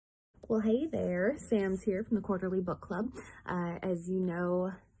Well, hey there, Sam's here from the Quarterly Book Club. As you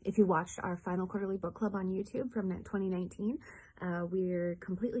know, if you watched our final Quarterly Book Club on YouTube from 2019, we're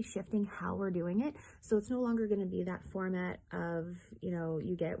completely shifting how we're doing it. So it's no longer going to be that format of,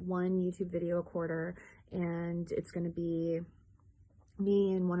 you get one YouTube video a quarter, and it's going to be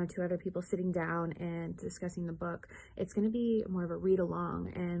me and one or two other people sitting down and discussing the book. It's going to be more of a read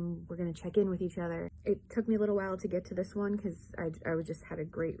along, and we're going to check in with each other. It took me a little while to get to this one because I just had a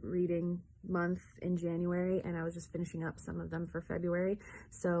great reading month in January, and I was just finishing up some of them for February.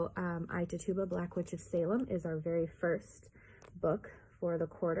 So Tituba, Black Witch of Salem is our very first book for the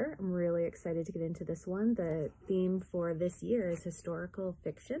quarter. I'm really excited to get into this one. The theme for this year is historical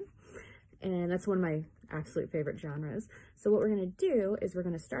fiction, and that's one of my absolute favorite genres. So what we're going to do is we're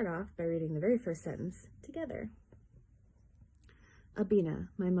going to start off by reading the very first sentence together. Abina,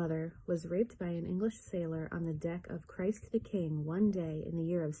 my mother, was raped by an English sailor on the deck of Christ the King one day in the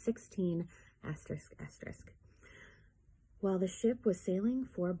year of 16 ***, while the ship was sailing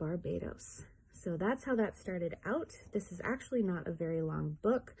for Barbados. So that's how that started out. This is actually not a very long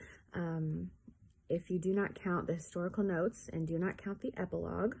book. If you do not count the historical notes and do not count the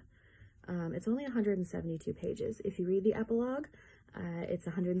epilogue, it's only 172 pages. If you read the epilogue, it's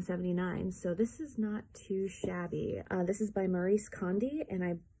 179. So this is not too shabby. This is by Maryse Condé, and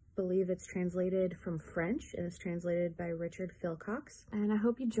I believe it's translated from French, and it's translated by Richard Philcox. And I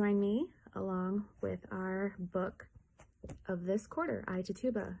hope you join me along with our book of this quarter,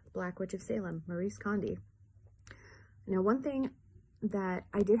 Tituba, Black Witch of Salem, Maryse Condé. Now, one thing that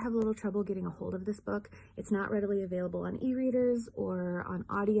I did have a little trouble getting a hold of this book. It's not readily available on e-readers or on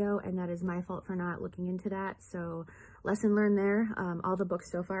audio, and that is my fault for not looking into that. So lesson learned there. All the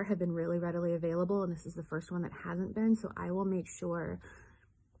books so far have been really readily available, and this is the first one that hasn't been. So I will make sure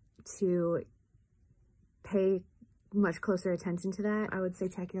to pay much closer attention to that. I would say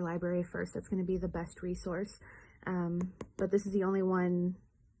check your library first. That's going to be the best resource. But this is the only one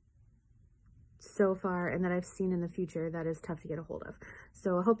so far, and that I've seen in the future, that is tough to get a hold of.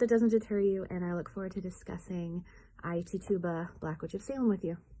 So I hope that doesn't deter you, and I look forward to discussing Tituba, Black Witch of Salem with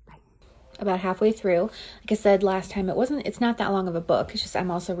you. Bye. About halfway through. Like I said last time, it's not that long of a book. It's just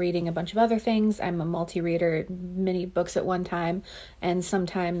I'm also reading a bunch of other things. I'm a multi-reader, many books at one time, and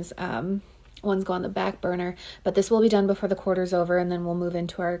sometimes ones go on the back burner. But this will be done before the quarter's over, and then we'll move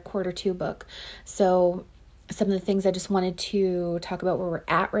into our quarter 2 book. So some of the things I just wanted to talk about where we're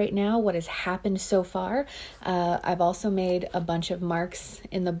at right now, what has happened so far. I've also made a bunch of marks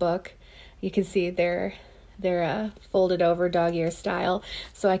in the book. You can see they're folded over dog-ear style,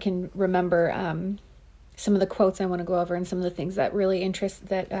 so I can remember some of the quotes I want to go over and some of the things that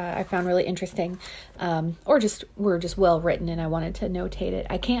I found really interesting, or just were just well written, and I wanted to notate it.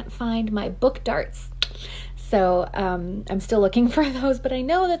 I can't find my book darts. So I'm still looking for those, but I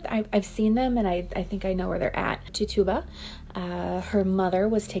know that I've seen them, and I think I know where they're at. Tituba, her mother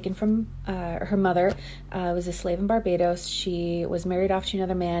was taken from, her mother was a slave in Barbados. She was married off to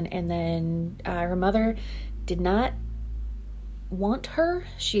another man, and then her mother did not want her.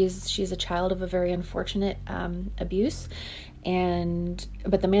 She's a child of a very unfortunate abuse,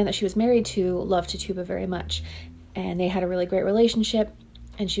 but the man that she was married to loved Tituba very much, and they had a really great relationship.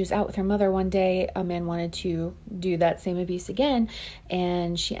 And she was out with her mother one day. A man wanted to do that same abuse again,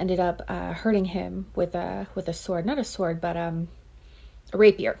 and she ended up hurting him with a sword. Not a sword, but a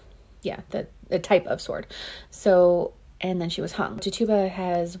rapier. Yeah, the type of sword. So, and then she was hung. Tituba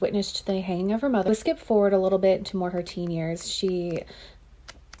has witnessed the hanging of her mother. We'll skip forward a little bit to more her teen years. She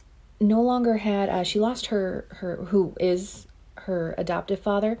no longer had, she lost her who is her adoptive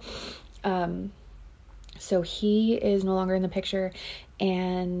father. So he is no longer in the picture,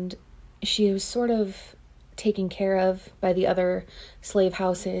 and she was sort of taken care of by the other slave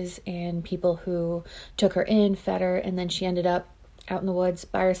houses and people who took her in, fed her, and then she ended up out in the woods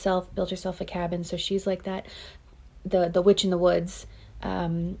by herself, built herself a cabin. So she's like that, the witch in the woods.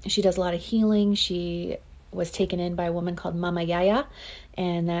 She does a lot of healing. She was taken in by a woman called Mama Yaya,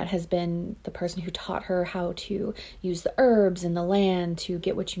 and that has been the person who taught her how to use the herbs and the land to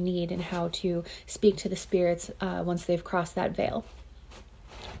get what you need, and how to speak to the spirits once they've crossed that veil.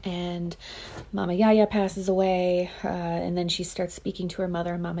 And Mama Yaya passes away, and then she starts speaking to her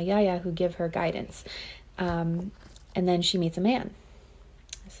mother and Mama Yaya, who give her guidance. And then she meets a man.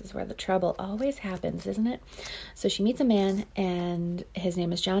 This is where the trouble always happens, isn't it? So she meets a man, and his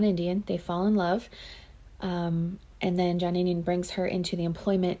name is John Indian. They fall in love. And then John Indian brings her into the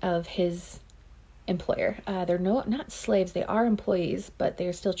employment of his employer. They're not slaves, they are employees, but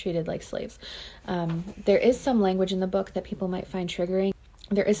they're still treated like slaves. There is some language in the book that people might find triggering.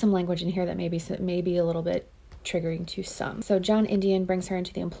 There is some language in here that may be a little bit triggering to some. So John Indian brings her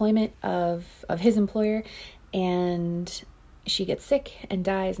into the employment of his employer, and she gets sick and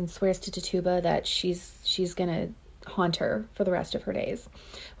dies and swears to Tituba that she's gonna haunt her for the rest of her days.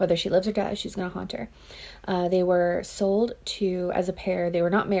 Whether she lives or dies, she's gonna haunt her. They were sold to, as a pair, they were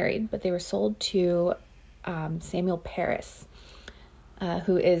not married, but they were sold to Samuel Paris,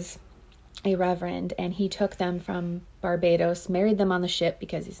 who is a reverend, and he took them from Barbados, married them on the ship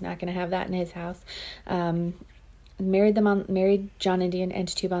because he's not going to have that in his house. Married John Indian and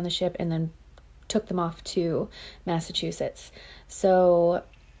Tituba on the ship, and then took them off to Massachusetts. So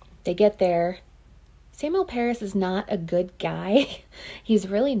they get there. Samuel Paris is not a good guy. He's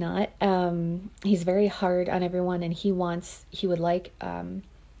really not. He's very hard on everyone, and he would like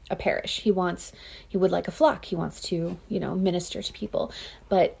a parish. He would like a flock. He wants to, minister to people,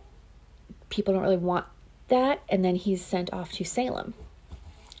 but people don't really want that. And then he's sent off to Salem.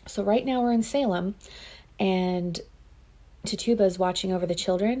 So right now we're in Salem, and Tituba is watching over the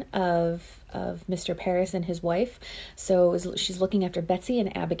children of Mr. Paris and his wife. So she's looking after Betsy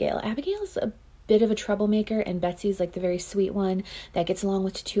and Abigail. Abigail's a bit of a troublemaker, and Betsy's like the very sweet one that gets along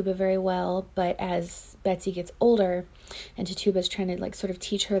with Tituba very well. But as Betsy gets older and Tituba's trying to like sort of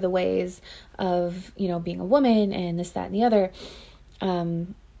teach her the ways of, being a woman and this, that, and the other,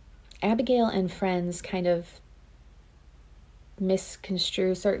 Abigail and friends kind of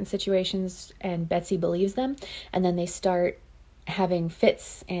misconstrue certain situations, and Betsy believes them, and then they start having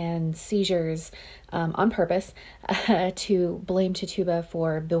fits and seizures on purpose to blame Tituba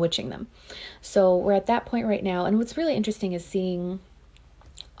for bewitching them. So we're at that point right now, and what's really interesting is seeing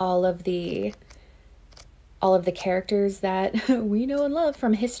all of the characters that we know and love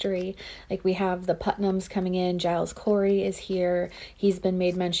from history. Like we have the Putnams coming in. Giles Corey is here. He's been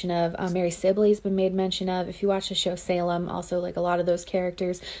made mention of. Mary Sibley's been made mention of. If you watch the show Salem, also like a lot of those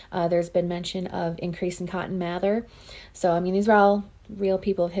characters, there's been mention of Increase and Cotton Mather. So, these are all real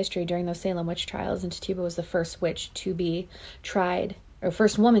people of history during those Salem witch trials, and Tituba was the first witch to be tried, or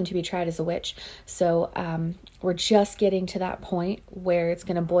first woman to be tried as a witch. So we're just getting to that point where it's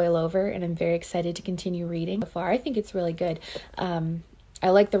going to boil over, and I'm very excited to continue reading. So far, I think it's really good. I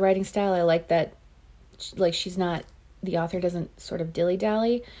like the writing style. I like that, she's not, the author doesn't sort of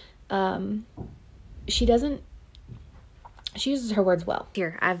dilly-dally. She uses her words well.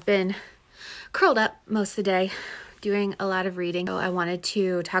 Here, I've been curled up most of the day doing a lot of reading. So I wanted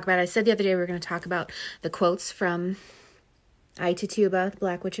to talk about, I said the other day we were going to talk about the quotes from Tituba, the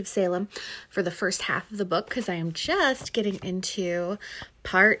Black Witch of Salem, for the first half of the book, because I am just getting into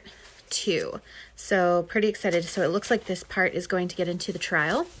part 2. So pretty excited. So it looks like this part is going to get into the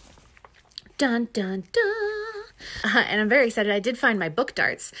trial. Dun, dun, dun. And I'm very excited. I did find my book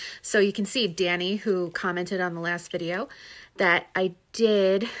darts. So you can see Danny, who commented on the last video, that I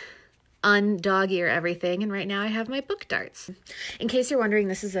did undog ear everything, and right now I have my book darts. In case you're wondering,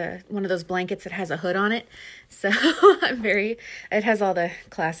 this is one of those blankets that has a hood on it, so it has all the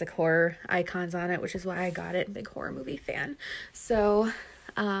classic horror icons on it, which is why I got it. Big horror movie fan. So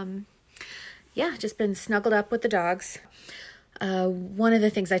yeah, just been snuggled up with the dogs. One of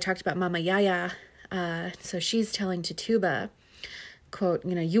the things I talked about, Mama Yaya, so she's telling Tituba, quote,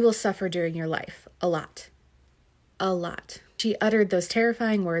 you will suffer during your life a lot. She uttered those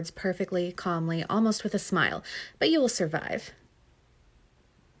terrifying words perfectly, calmly, almost with a smile, but you will survive.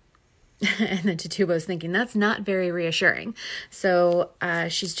 And then Tituba was thinking, that's not very reassuring. So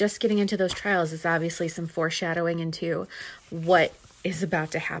she's just getting into those trials. It's obviously some foreshadowing into what is about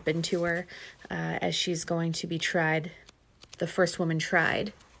to happen to her as she's going to be tried, the first woman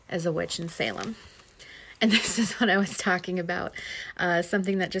tried as a witch in Salem. And this is what I was talking about,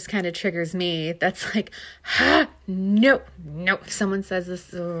 something that just kind of triggers me. That's like, no. If someone says this,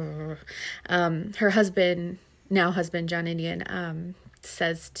 her husband, John Indian,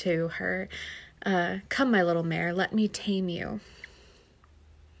 says to her, come, my little mare, let me tame you.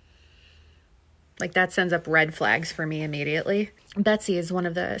 Like that sends up red flags for me immediately. Betsy is one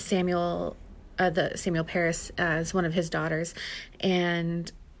of the Samuel Paris is one of his daughters,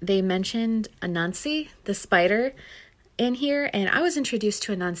 and they mentioned Anansi, the spider, in here, and I was introduced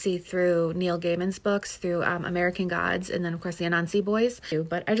to Anansi through Neil Gaiman's books, through American Gods, and then of course the Anansi Boys.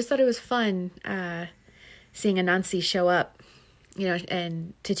 But I just thought it was fun seeing Anansi show up,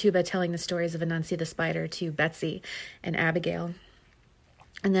 and Tituba telling the stories of Anansi the spider to Betsy and Abigail,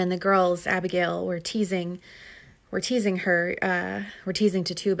 and then the girls, Abigail, were teasing Tituba.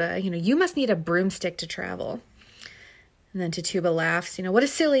 You must need a broomstick to travel. And then Tituba laughs, what a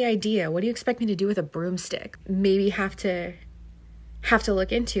silly idea. What do you expect me to do with a broomstick? Maybe have to have to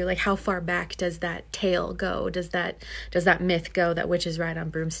look into, like, how far back does that tale go? Does that myth go that witches ride on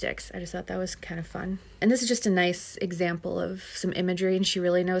broomsticks? I just thought that was kind of fun. And this is just a nice example of some imagery, and she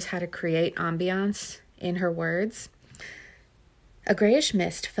really knows how to create ambiance in her words. A grayish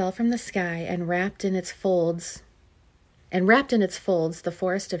mist fell from the sky and wrapped in its folds the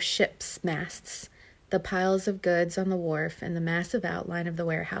forest of ships' masts, the piles of goods on the wharf, and the massive outline of the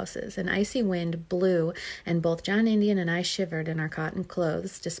warehouses. An icy wind blew, and both John Indian and I shivered in our cotton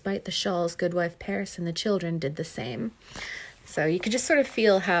clothes, despite the shawls Goodwife Paris and the children did the same. So you could just sort of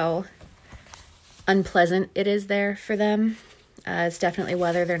feel how unpleasant it is there for them. It's definitely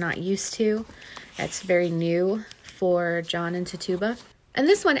weather they're not used to. It's very new for John and Tituba. And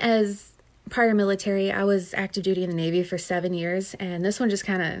this one, as prior military, I was active duty in the Navy for 7 years, and this one just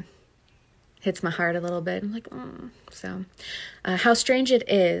kind of hits my heart a little bit. I'm like, oh. So, how strange it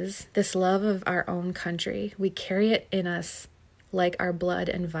is, this love of our own country. We carry it in us like our blood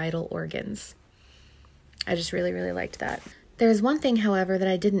and vital organs. I just really, really liked that. There is one thing, however, that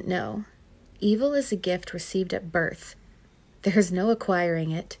I didn't know. Evil is a gift received at birth. There is no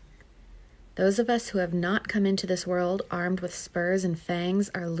acquiring it. Those of us who have not come into this world armed with spurs and fangs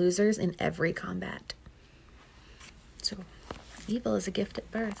are losers in every combat. So, evil is a gift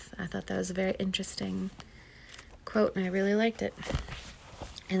at birth. I thought that was a very interesting quote, and I really liked it.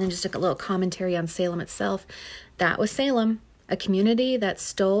 And then just a little commentary on Salem itself. That was Salem, a community that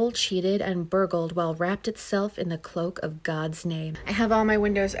stole, cheated, and burgled while wrapped itself in the cloak of God's name. I have all my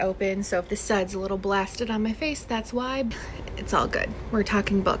windows open, so if this side's a little blasted on my face, that's why. It's all good. We're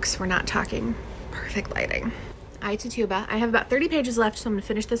talking books. We're not talking perfect lighting. Tituba. I have about 30 pages left, so I'm going to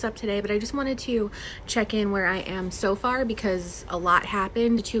finish this up today, but I just wanted to check in where I am so far because a lot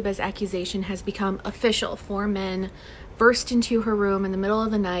happened. Tituba's accusation has become official. 4 men burst into her room in the middle of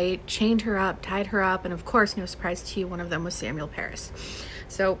the night, chained her up, tied her up, and of course, no surprise to you, one of them was Samuel Paris.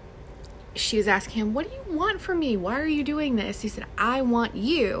 So she was asking him, what do you want from me? Why are you doing this? He said, I want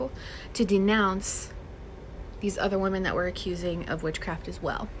you to denounce these other women that were accusing of witchcraft as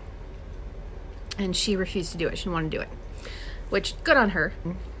well. And she refused to do it. She didn't want to do it, which, good on her.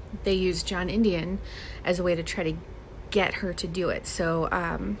 They used John Indian as a way to try to get her to do it.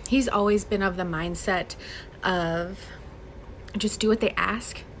 So he's always been of the mindset of just do what they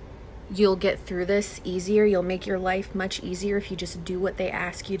ask. You'll get through this easier. You'll make your life much easier if you just do what they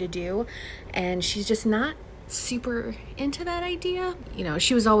ask you to do. And she's just not super into that idea. You know,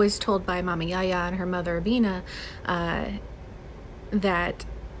 she was always told by Mama Yaya and her mother Abina that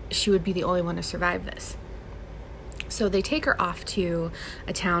she would be the only one to survive this. So they take her off to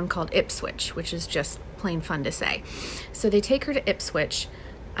a town called Ipswich, which is just plain fun to say. So they take her to Ipswich,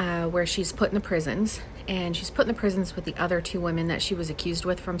 where she's put in the prisons, and she's put in the prisons with the other 2 women that she was accused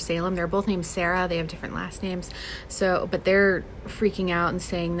with from Salem. They're both named Sarah. They have different last names. So, but they're freaking out and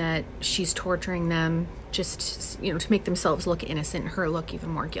saying that she's torturing them just, you know, to make themselves look innocent and her look even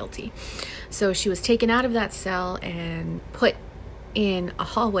more guilty. So she was taken out of that cell and put in a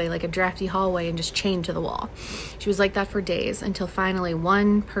hallway, like a drafty hallway, and just chained to the wall. She was like that for days until finally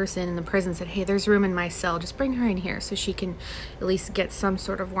one person in the prison said, hey, there's room in my cell, just bring her in here so she can at least get some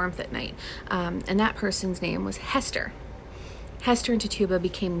sort of warmth at night. And that person's name was Hester. Hester and Tituba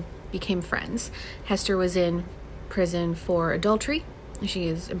became friends. Hester was in prison for adultery. She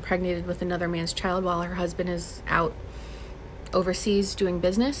is impregnated with another man's child while her husband is out overseas doing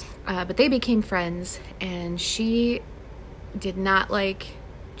business. But they became friends, and she did not like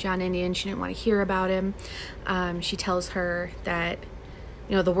John Indian. She didn't want to hear about him. She tells her that,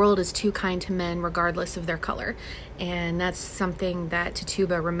 you know, the world is too kind to men regardless of their color. And that's something that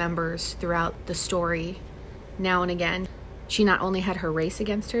Tituba remembers throughout the story now and again. She not only had her race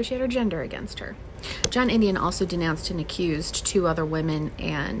against her, she had her gender against her. John Indian also denounced and accused 2 other women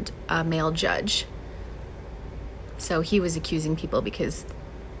and a male judge. So he was accusing people because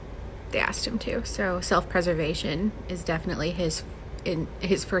they asked him to. So self-preservation is definitely his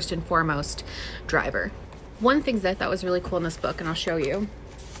first and foremost driver. One thing that I thought was really cool in this book, and I'll show you.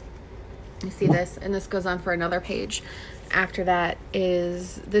 You see this, and this goes on for another page. After that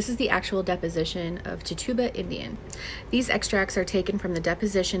this is the actual deposition of Tituba Indian. These extracts are taken from the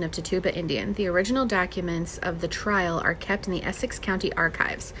deposition of Tituba Indian. The original documents of the trial are kept in the Essex County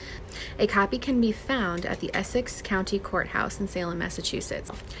Archives. A copy can be found at the Essex County Courthouse in Salem, Massachusetts.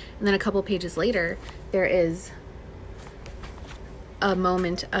 And then a couple pages later, there is a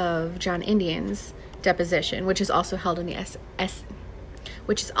moment of John Indian's deposition, which is also held in the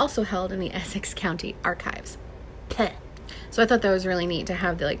Essex County Archives. So I thought that was really neat to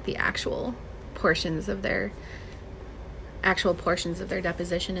have the actual portions of their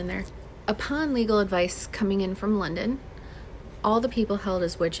deposition in there. Upon legal advice coming in from London, all the people held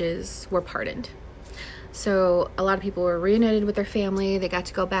as witches were pardoned. So a lot of people were reunited with their family. They got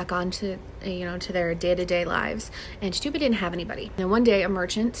to go back on to, to their day-to-day lives. And Tituba didn't have anybody. And one day a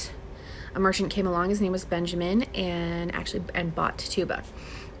merchant came along. His name was Benjamin, and bought Tituba.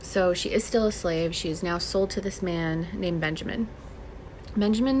 So she is still a slave. She is now sold to this man named Benjamin.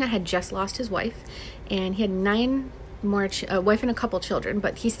 Benjamin had just lost his wife, and he had 9 more wife and a couple children,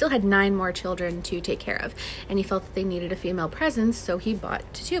 but he still had 9 more children to take care of, and he felt that they needed a female presence, so he bought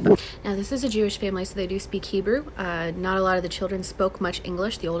Tituba. Now this is a Jewish family, so they do speak Hebrew. Not a lot of the children spoke much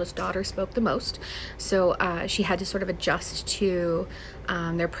English. The oldest daughter spoke the most, so she had to sort of adjust to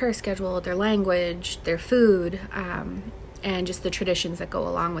their prayer schedule, their language, their food, and just the traditions that go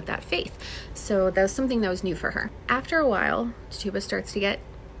along with that faith. So that was something that was new for her. After a while, Tituba starts to get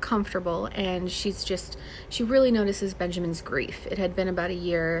comfortable, and she really notices Benjamin's grief. It had been about a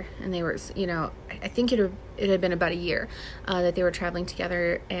year, and they were, I think it had been about a year that they were traveling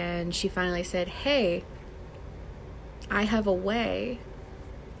together, and she finally said, "Hey, I have a way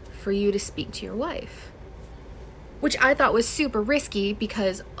for you to speak to your wife," which I thought was super risky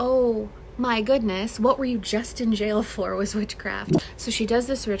because, oh my goodness, what were you just in jail for? Was witchcraft. So she does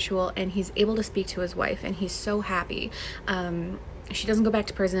this ritual, and he's able to speak to his wife, and he's so happy. She doesn't go back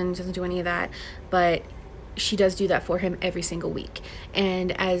to prison, doesn't do any of that, but she does do that for him every single week.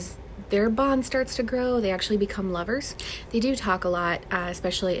 And as their bond starts to grow, they actually become lovers. They do talk a lot,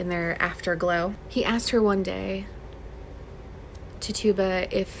 especially in their afterglow. He asked her one day, "Tituba,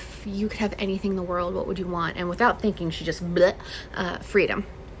 if you could have anything in the world, what would you want?" And without thinking, she just freedom.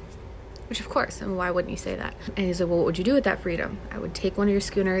 Which, of course, and why wouldn't you say that? And he said, "Well, what would you do with that freedom?" "I would take one of your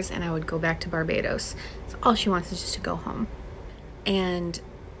schooners and I would go back to Barbados." So all she wants is just to go home. And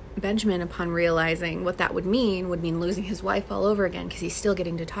Benjamin, upon realizing what that would mean losing his wife all over again, because he's still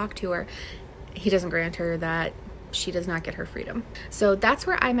getting to talk to her, he doesn't grant her that. She does not get her freedom. So that's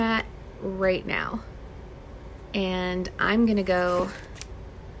where I'm at right now. And I'm gonna go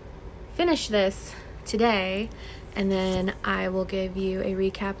finish this today, and then I will give you a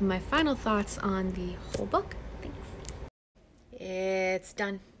recap of my final thoughts on the whole book. Thanks. It's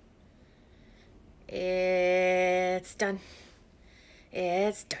done. It's done.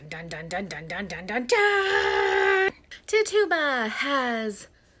 It's done, done, done, done, done, done, done, done, done. Tituba has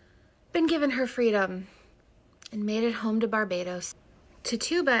been given her freedom and made it home to Barbados.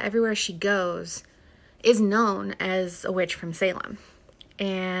 Tituba, everywhere she goes, is known as a witch from Salem.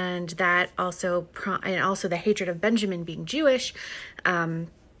 And that also, the hatred of Benjamin being Jewish.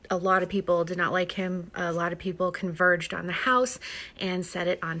 A lot of people did not like him. A lot of people converged on the house and set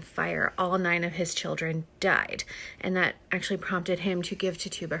it on fire. All 9 of his children died. And that actually prompted him to give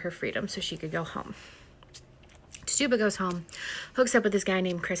Tituba her freedom so she could go home. Tituba goes home, hooks up with this guy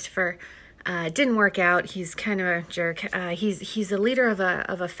named Christopher. It didn't work out. He's kind of a jerk. He's the leader of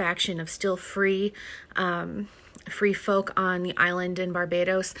a faction of still free folk on the island in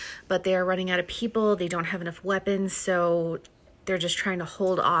Barbados, but they are running out of people. They don't have enough weapons, so they're just trying to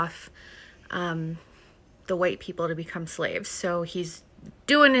hold off the white people to become slaves. So he's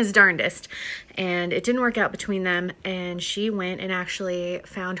doing his darndest, and it didn't work out between them, and she went and actually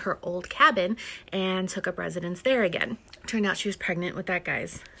found her old cabin and took up residence there again. Turned out she was pregnant with that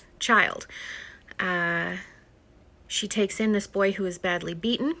guy's child. She takes in this boy who is badly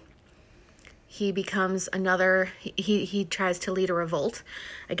beaten. He becomes he tries to lead a revolt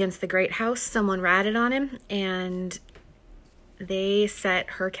against the great house. Someone ratted on him, and they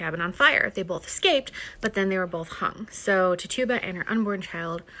set her cabin on fire. They both escaped, but then they were both hung. So Tituba and her unborn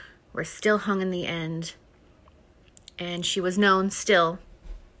child were still hung in the end, and she was known still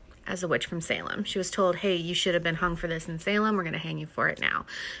as a witch from Salem. She was told, "Hey, you should have been hung for this in Salem. We're going to hang you for it now."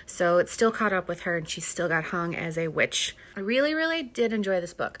 So it still caught up with her, and she still got hung as a witch. I really, really did enjoy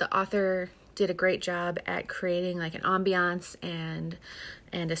this book. The author did a great job at creating like an ambiance and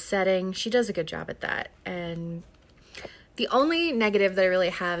a setting. She does a good job at that. And the only negative that I really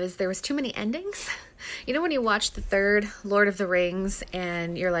have is there was too many endings. You know when you watch the 3rd Lord of the Rings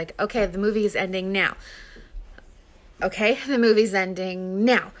and you're like, okay, the movie is ending now. Okay, the movie's ending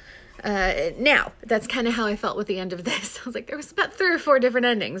now. Now, that's kind of how I felt with the end of this. I was like, there was about 3 or 4 different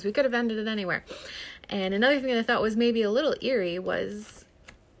endings. We could have ended it anywhere. And another thing that I thought was maybe a little eerie was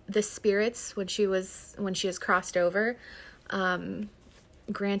the spirits, when she has crossed over,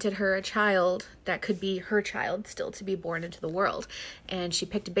 granted her a child that could be her child still to be born into the world. And she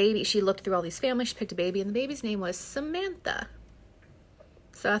picked a baby. She looked through all these families. She picked a baby, and the baby's name was Samantha.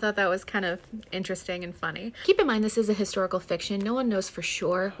 So I thought that was kind of interesting and funny. Keep in mind, this is a historical fiction. No one knows for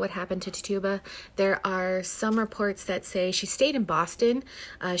sure what happened to Tituba. There are some reports that say she stayed in Boston.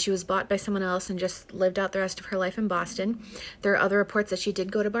 She was bought by someone else and just lived out the rest of her life in Boston. There are other reports that she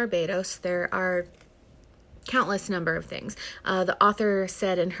did go to Barbados. There are countless number of things. The author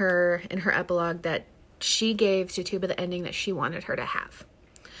said in her epilogue that she gave Tituba the ending that she wanted her to have.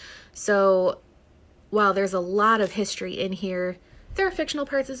 So while there's a lot of history in here, there are fictional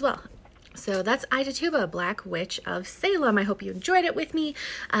parts as well. So that's I, Tituba, Black Witch of Salem. I hope you enjoyed it with me.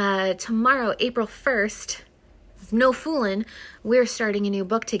 Tomorrow, April 1st, no fooling, we're starting a new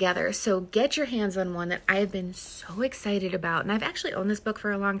book together. So get your hands on one that I've been so excited about. And I've actually owned this book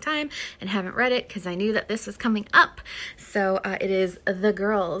for a long time and haven't read it because I knew that this was coming up. So it is The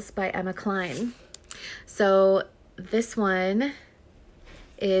Girls by Emma Cline. So this one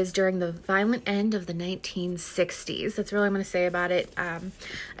is during the violent end of the 1960s. That's really what I'm going to say about it.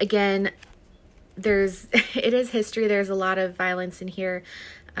 Again, it is history. There's a lot of violence in here.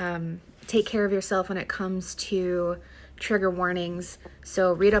 Take care of yourself when it comes to trigger warnings.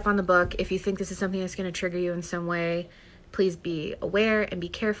 So read up on the book. If you think this is something that's going to trigger you in some way, please be aware and be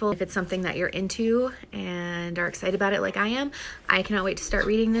careful. If it's something that you're into and are excited about it like I am, I cannot wait to start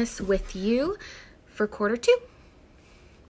reading this with you for quarter 2.